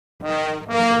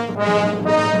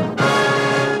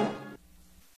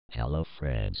Hello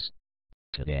friends.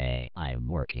 Today I'm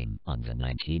working on the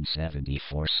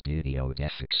 1974 Studio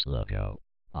Idefix logo,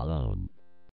 alone.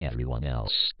 Everyone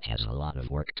else has a lot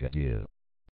of work to do.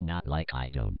 Not like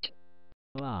I don't.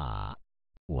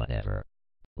 Whatever.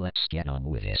 Let's get on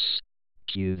with this.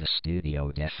 Cue the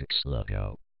Studio Idefix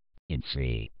logo. In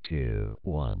 3, 2,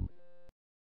 1.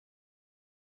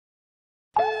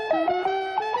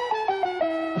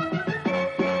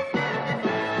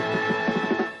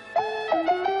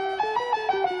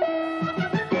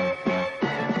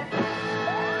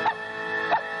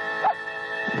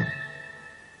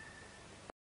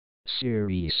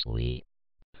 Seriously?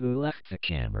 Who left the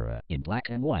camera in black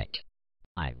and white?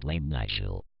 I blame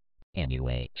Nigel.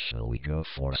 Anyway, shall we go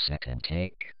for a second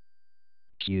take?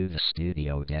 Cue the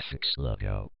Studio Idefix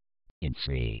logo. In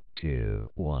 3, 2,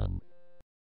 1.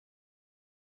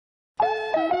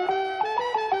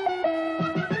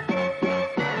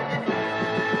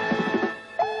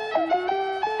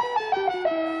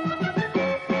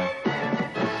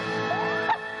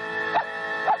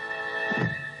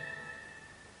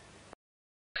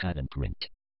 Cut and print.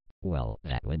 Well,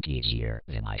 that went easier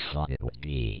than I thought it would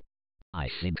be. I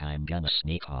think I'm gonna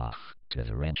sneak off to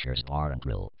the Rancher's Bar and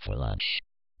Grill for lunch.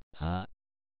 Huh?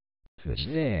 Who's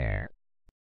there?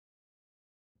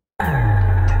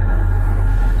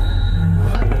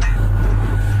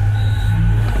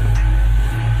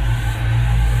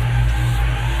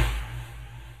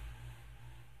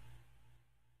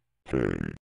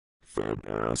 Hey, fat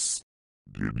ass.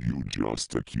 Did you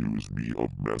just accuse me of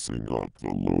messing up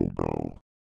the logo?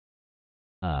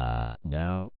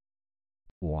 No.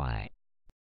 Why?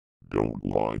 Don't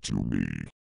lie to me,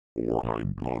 or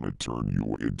I'm gonna turn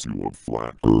you into a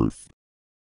flat earth.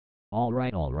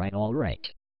 Alright.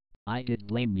 I did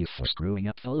blame you for screwing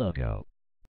up the logo.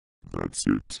 That's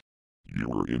it.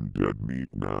 You're in dead meat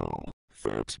now,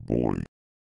 fat boy.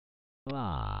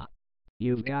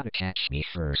 You've gotta catch me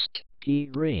first,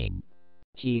 T-Ring.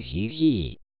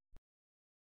 Hee.